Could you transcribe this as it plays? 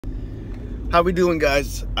How we doing,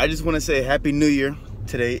 guys? I just want to say Happy New Year.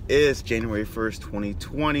 Today is January 1st,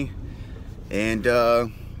 2020, and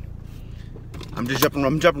I'm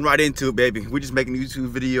jumping right into it, baby. We're just making a YouTube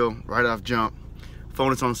video right off jump.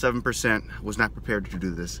 Phone is on 7%. Was not prepared to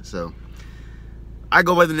do this, so I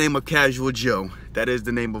go by the name of Casual Joe. That is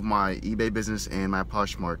the name of my eBay business and my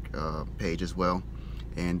Poshmark page as well.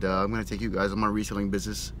 And I'm gonna take you guys on my reselling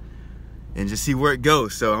business and just see where it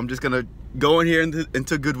goes. So I'm just gonna go in here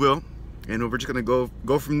into Goodwill, and we're just gonna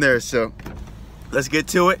go from there. So let's get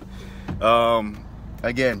to it.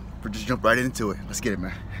 Again, we're just jump right into it. Let's get it,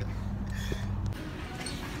 man.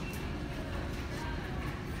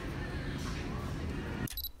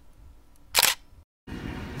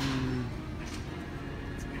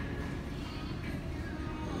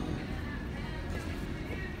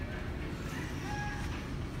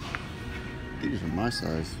 These are my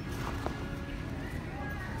size.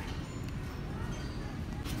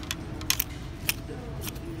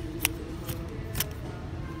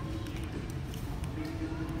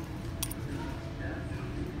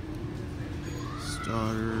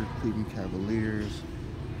 Starter, Cleveland Cavaliers.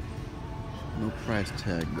 No price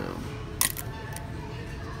tag though.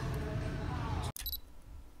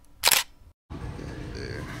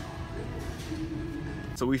 There.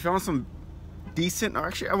 So we found some decent, or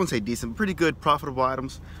actually I wouldn't say decent, pretty good profitable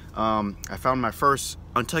items. I found my first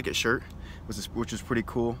Untucked shirt, which is pretty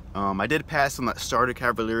cool. I did pass on that starter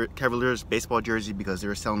Cavaliers baseball jersey because they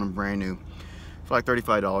were selling them brand new for like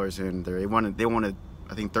 $35, and they wanted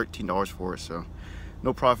I think $13 for it. So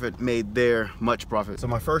no profit made there, much profit. So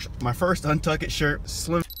my first Untucked shirt,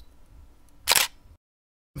 slim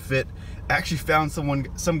fit. I actually found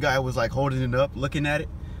some guy was like holding it up, looking at it.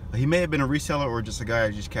 He may have been a reseller or just a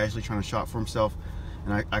guy just casually trying to shop for himself.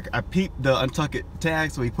 And I peeped the Untucked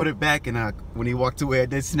tag, so he put it back, and when he walked away, I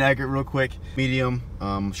did snag it real quick. Medium,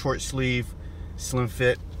 short sleeve, slim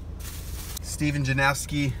fit. Steven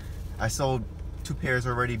Janowski, I sold 2 pairs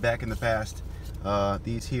already back in the past.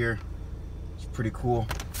 These here, it's pretty cool.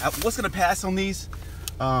 I was gonna pass on these,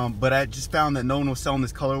 but I just found that no one was selling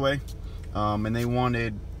this colorway, and they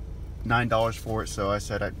wanted $9 for it, so I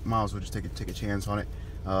said I might as well just take a chance on it.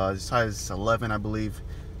 Size 11, I believe.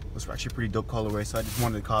 Was actually pretty dope colorway, so I just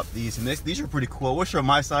wanted to cop these. And these are pretty cool. I wish they were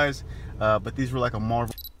my size, but these were like a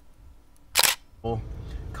Marvel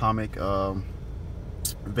comic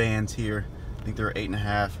Vans here. I think they're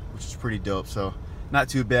 8.5, which is pretty dope. So not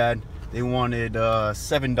too bad. They wanted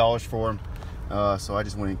 $7 for them, so I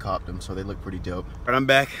just went and copped them. So they look pretty dope. All right, I'm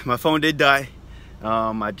back. My phone did die.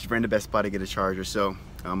 I just ran to Best Buy to get a charger. So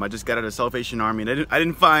I just got out of Salvation Army, and I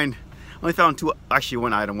only found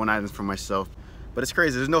one item for myself. But it's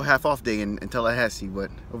crazy, there's no half off day in Tallahassee,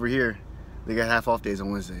 but over here they got half off days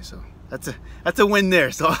on Wednesday, so that's a win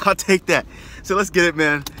there. So I'll take that. So let's get it,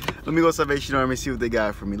 man. Let me go to Salvation Army, see what they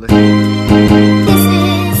got for me. Let's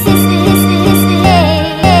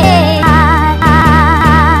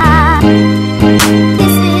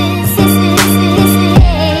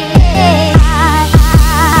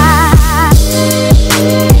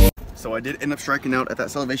So I did end up striking out at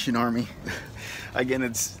that Salvation Army. Again,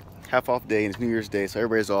 it's half off day and it's New Year's Day, so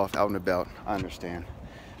everybody's off, out and about. I understand.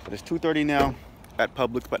 But it's 2:30 now at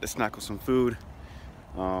Publix, about to snack with some food,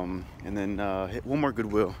 and then hit one more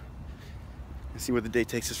Goodwill and see where the day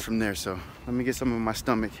takes us from there. So let me get some in my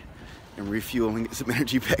stomach and refuel and get some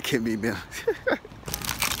energy back in me, man.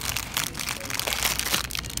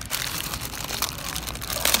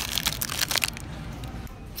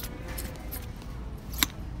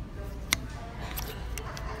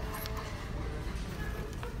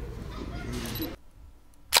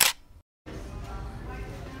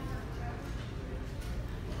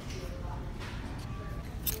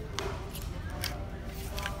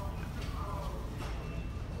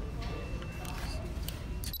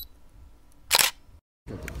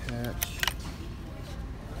 Got the patch.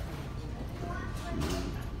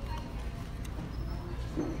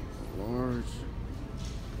 Large.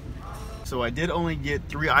 So I did only get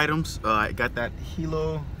 3 items. I got that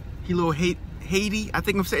Hilo Haiti. I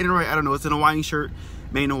think I'm saying it right. I don't know. It's an Hawaiian shirt,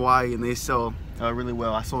 made in Hawaii, and they sell really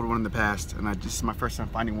well. I sold one in the past, and it's my first time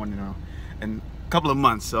finding one, in a couple of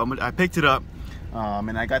months. So I picked it up,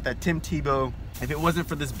 and I got that Tim Tebow. If it wasn't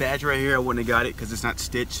for this badge right here, I wouldn't have got it because it's not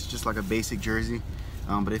stitched. It's just like a basic jersey.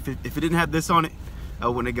 But if it didn't have this on it, I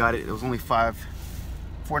wouldn't have got it. It was only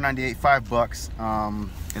 $4.98, $5,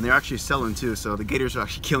 and they're actually selling too. So the Gators are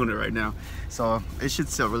actually killing it right now. So it should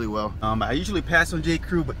sell really well. I usually pass on J.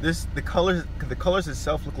 Crew, but the colors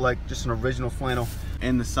itself look like just an original flannel,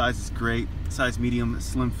 and the size is great. Size medium,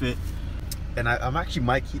 slim fit. and I actually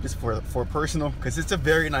might keep this for personal, because it's a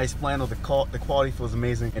very nice flannel. The quality feels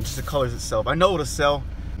amazing, and just the colors itself. I know it'll sell.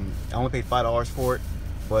 I only paid $5 for it,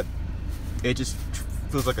 but it just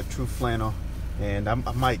feels like a true flannel, and I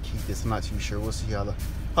might keep this. I'm not too sure. We'll see how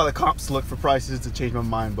the comps look for prices to change my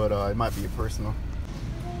mind, but it might be a personal.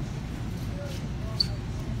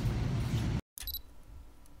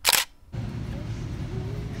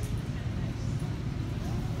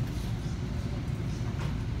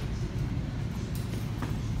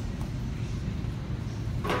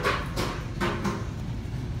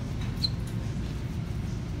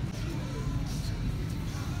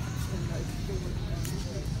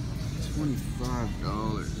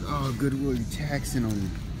 $25. Oh, Goodwill, you taxing on me.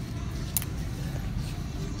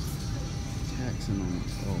 Taxing on me.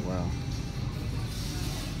 Oh, wow.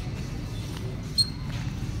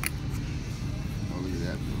 Oh, look at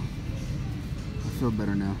that, though. I feel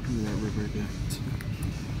better now. Look at that rip right there.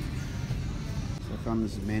 So I found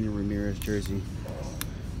this Manny Ramirez jersey.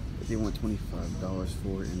 They want $25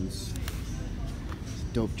 for it, and it's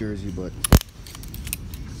a dope jersey, but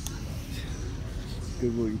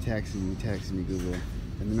Goodwill, you taxing me, Goodwill,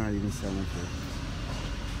 and they're not even selling for it.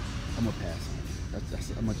 I'm gonna pass on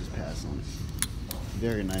it. I'm gonna just pass on it.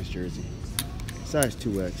 Very nice jersey, size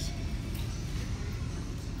 2X.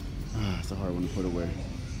 It's a hard one to put away.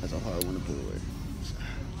 That's a hard one to put away.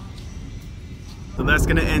 So that's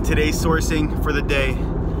gonna end today's sourcing for the day.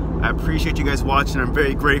 I appreciate you guys watching. I'm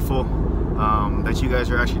very grateful that you guys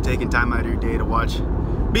are actually taking time out of your day to watch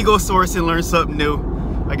me go source and learn something new.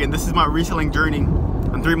 Again, this is my reselling journey.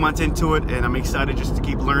 I'm 3 months into it, and I'm excited just to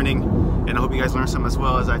keep learning, and I hope you guys learn some as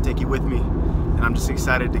well as I take you with me, and I'm just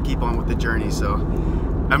excited to keep on with the journey. So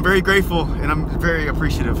I'm very grateful, and I'm very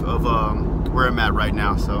appreciative of where I'm at right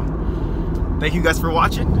now. So thank you guys for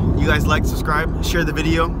watching. You guys like, subscribe, share the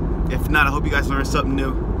video. If not, I hope you guys learned something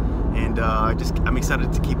new, and I'm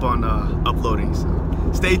excited to keep on uploading.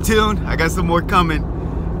 So stay tuned. I got some more coming,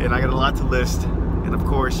 and I got a lot to list. And of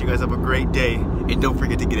course, you guys have a great day, and don't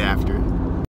forget to get after it.